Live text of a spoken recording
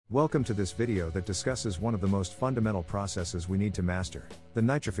Welcome to this video that discusses one of the most fundamental processes we need to master, the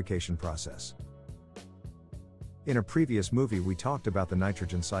nitrification process. In a previous movie we talked about the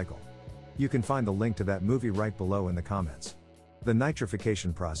nitrogen cycle. You can find the link to that movie right below in the comments. The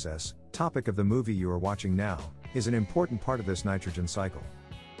nitrification process, topic of the movie you are watching now, is an important part of this nitrogen cycle.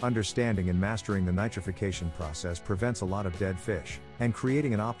 Understanding and mastering the nitrification process prevents a lot of dead fish, and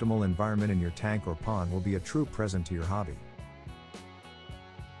creating an optimal environment in your tank or pond will be a true present to your hobby.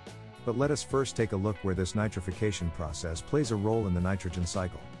 But let us first take a look where this nitrification process plays a role in the nitrogen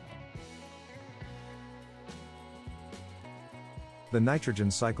cycle. The nitrogen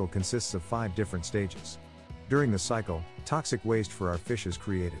cycle consists of 5 different stages. During the cycle, toxic waste for our fish is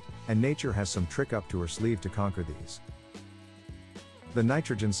created, and nature has some trick up to her sleeve to conquer these. The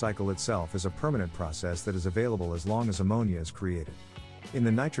nitrogen cycle itself is a permanent process that is available as long as ammonia is created. In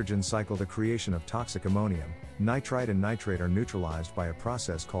the nitrogen cycle, the creation of toxic ammonium, nitrite and nitrate are neutralized by a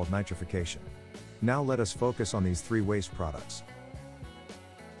process called nitrification. Now let us focus on these 3 waste products.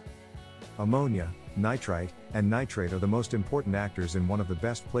 Ammonia, nitrite, and nitrate are the most important actors in one of the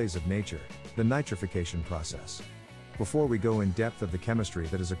best plays of nature, the nitrification process. Before we go in depth of the chemistry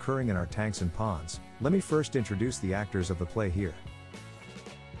that is occurring in our tanks and ponds, let me first introduce the actors of the play here.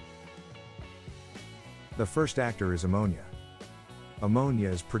 The first actor is ammonia. Ammonia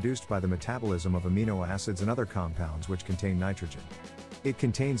is produced by the metabolism of amino acids and other compounds which contain nitrogen. It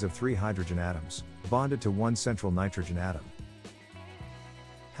contains of 3 hydrogen atoms, bonded to 1 central nitrogen atom.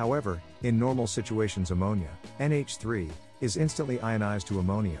 However, in normal situations ammonia, NH3, is instantly ionized to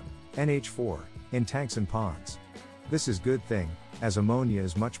ammonium, NH4, in tanks and ponds. This is a good thing, as ammonia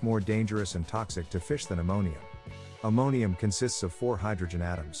is much more dangerous and toxic to fish than ammonium. Ammonium consists of 4 hydrogen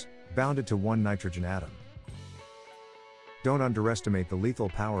atoms, bounded to 1 nitrogen atom. Don't underestimate the lethal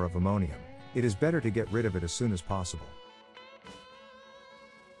power of ammonium. It is better to get rid of it as soon as possible.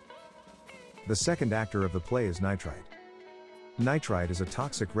 The second actor of the play is nitrite. Nitrite is a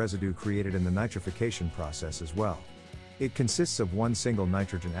toxic residue created in the nitrification process as well. It consists of 1 single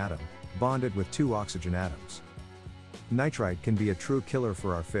nitrogen atom, bonded with 2 oxygen atoms. Nitrite can be a true killer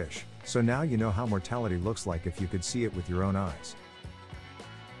for our fish, so now you know how mortality looks like if you could see it with your own eyes.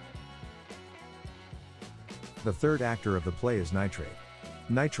 The third actor of the play is nitrate.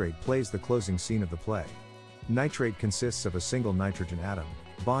 Nitrate plays the closing scene of the play. Nitrate consists of a single nitrogen atom,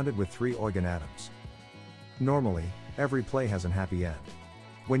 bonded with 3 organ atoms. Normally, every play has an happy end.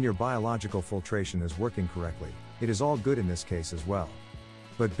 When your biological filtration is working correctly, it is all good in this case as well.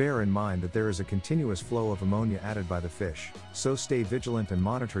 But bear in mind that there is a continuous flow of ammonia added by the fish, so stay vigilant and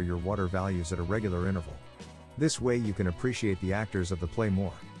monitor your water values at a regular interval. This way you can appreciate the actors of the play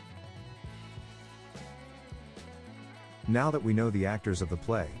more. Now that we know the actors of the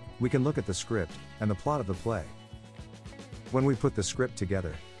play, we can look at the script and the plot of the play. When we put the script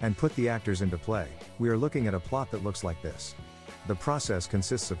together and put the actors into play, we are looking at a plot that looks like this. The process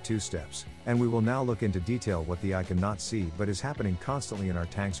consists of 2 steps, and we will now look into detail what the eye cannot see but is happening constantly in our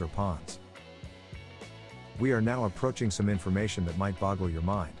tanks or ponds. We are now approaching some information that might boggle your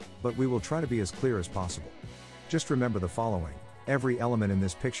mind, but we will try to be as clear as possible. Just remember the following: every element in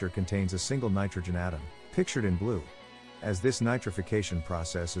this picture contains a single nitrogen atom, pictured in blue. As this nitrification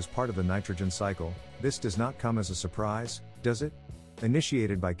process is part of the nitrogen cycle, this does not come as a surprise, does it?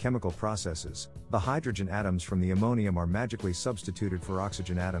 Initiated by chemical processes, the hydrogen atoms from the ammonium are magically substituted for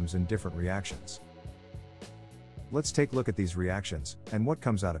oxygen atoms in different reactions. Let's take a look at these reactions, and what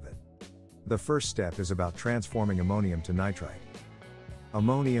comes out of it. The first step is about transforming ammonium to nitrite.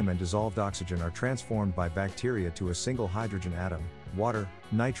 Ammonium and dissolved oxygen are transformed by bacteria to a single hydrogen atom, water,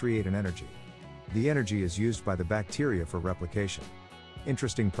 nitrate and energy. The energy is used by the bacteria for replication.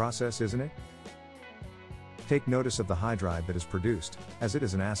 Interesting process, isn't it? Take notice of the hydride that is produced, as it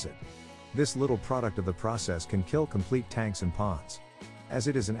is an acid. This little product of the process can kill complete tanks and ponds. As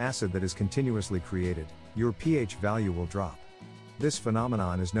it is an acid that is continuously created, your pH value will drop. This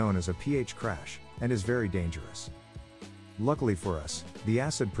phenomenon is known as a pH crash, and is very dangerous. Luckily for us, the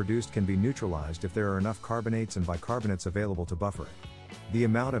acid produced can be neutralized if there are enough carbonates and bicarbonates available to buffer it. The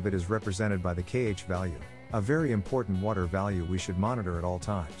amount of it is represented by the KH value, a very important water value we should monitor at all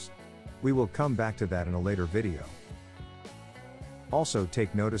times. We will come back to that in a later video. Also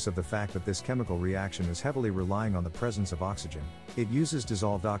take notice of the fact that this chemical reaction is heavily relying on the presence of oxygen. It uses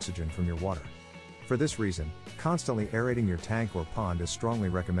dissolved oxygen from your water. For this reason, constantly aerating your tank or pond is strongly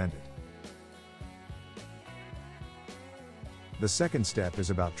recommended. The second step is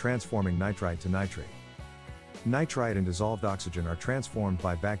about transforming nitrite to nitrate. Nitrite and dissolved oxygen are transformed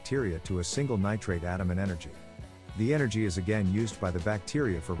by bacteria to a single nitrate atom and energy. The energy is again used by the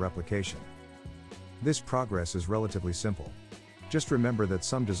bacteria for replication. This progress is relatively simple. Just remember that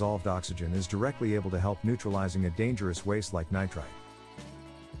some dissolved oxygen is directly able to help neutralizing a dangerous waste like nitrite.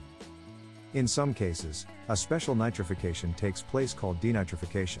 In some cases, a special nitrification takes place called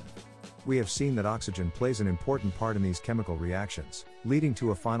denitrification. We have seen that oxygen plays an important part in these chemical reactions, leading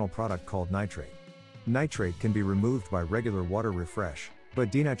to a final product called nitrate. Nitrate can be removed by regular water refresh,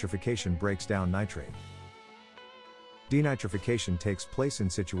 but denitrification breaks down nitrate. Denitrification takes place in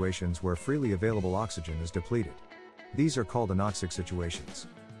situations where freely available oxygen is depleted. These are called anoxic situations.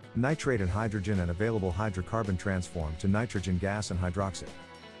 Nitrate and hydrogen and available hydrocarbon transform to nitrogen gas and hydroxide.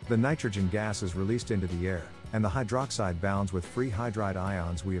 The nitrogen gas is released into the air, and the hydroxide bonds with free hydride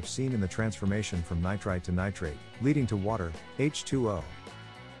ions we have seen in the transformation from nitrite to nitrate, leading to water, H2O.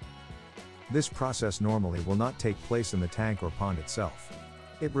 This process normally will not take place in the tank or pond itself.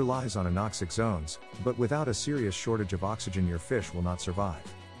 It relies on anoxic zones, but without a serious shortage of oxygen your fish will not survive.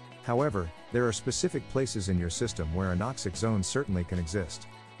 However, there are specific places in your system where anoxic zones certainly can exist.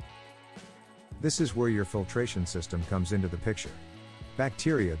 This is where your filtration system comes into the picture.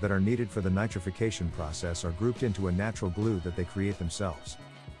 Bacteria that are needed for the nitrification process are grouped into a natural glue that they create themselves.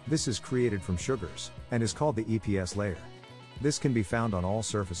 This is created from sugars, and is called the EPS layer. This can be found on all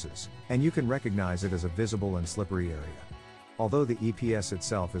surfaces, and you can recognize it as a visible and slippery area. Although the EPS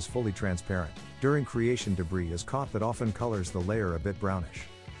itself is fully transparent, during creation debris is caught that often colors the layer a bit brownish.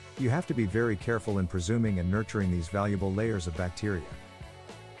 You have to be very careful in presuming and nurturing these valuable layers of bacteria.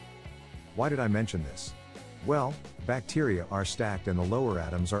 Why did I mention this? Well, bacteria are stacked and the lower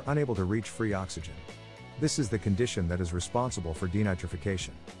atoms are unable to reach free oxygen. This is the condition that is responsible for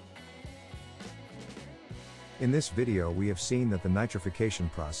denitrification. In this video we have seen that the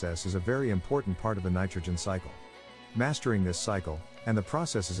nitrification process is a very important part of the nitrogen cycle. Mastering this cycle, and the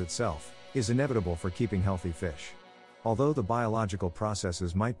processes itself, is inevitable for keeping healthy fish. Although the biological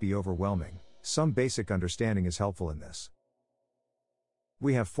processes might be overwhelming, some basic understanding is helpful in this.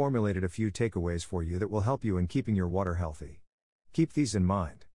 We have formulated a few takeaways for you that will help you in keeping your water healthy. Keep these in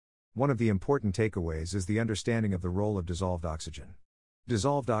mind. One of the important takeaways is the understanding of the role of dissolved oxygen.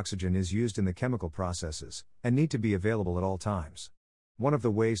 Dissolved oxygen is used in the chemical processes, and need to be available at all times. One of the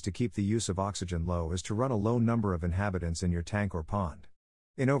ways to keep the use of oxygen low is to run a low number of inhabitants in your tank or pond.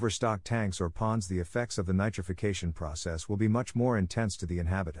 In overstocked tanks or ponds the effects of the nitrification process will be much more intense to the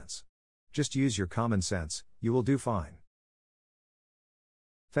inhabitants. Just use your common sense, you will do fine.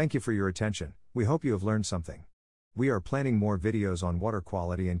 Thank you for your attention, we hope you have learned something. We are planning more videos on water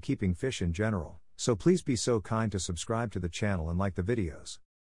quality and keeping fish in general, so please be so kind to subscribe to the channel and like the videos.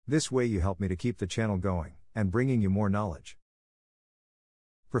 This way you help me to keep the channel going, and bringing you more knowledge.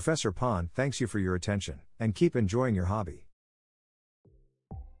 Professor Pond thanks you for your attention, and keep enjoying your hobby.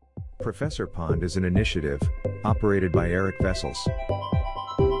 Professor Pond is an initiative, operated by Eric Vessels.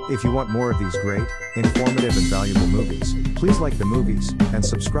 If you want more of these great, informative and valuable movies, please like the movies, and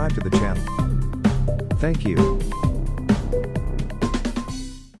subscribe to the channel. Thank you.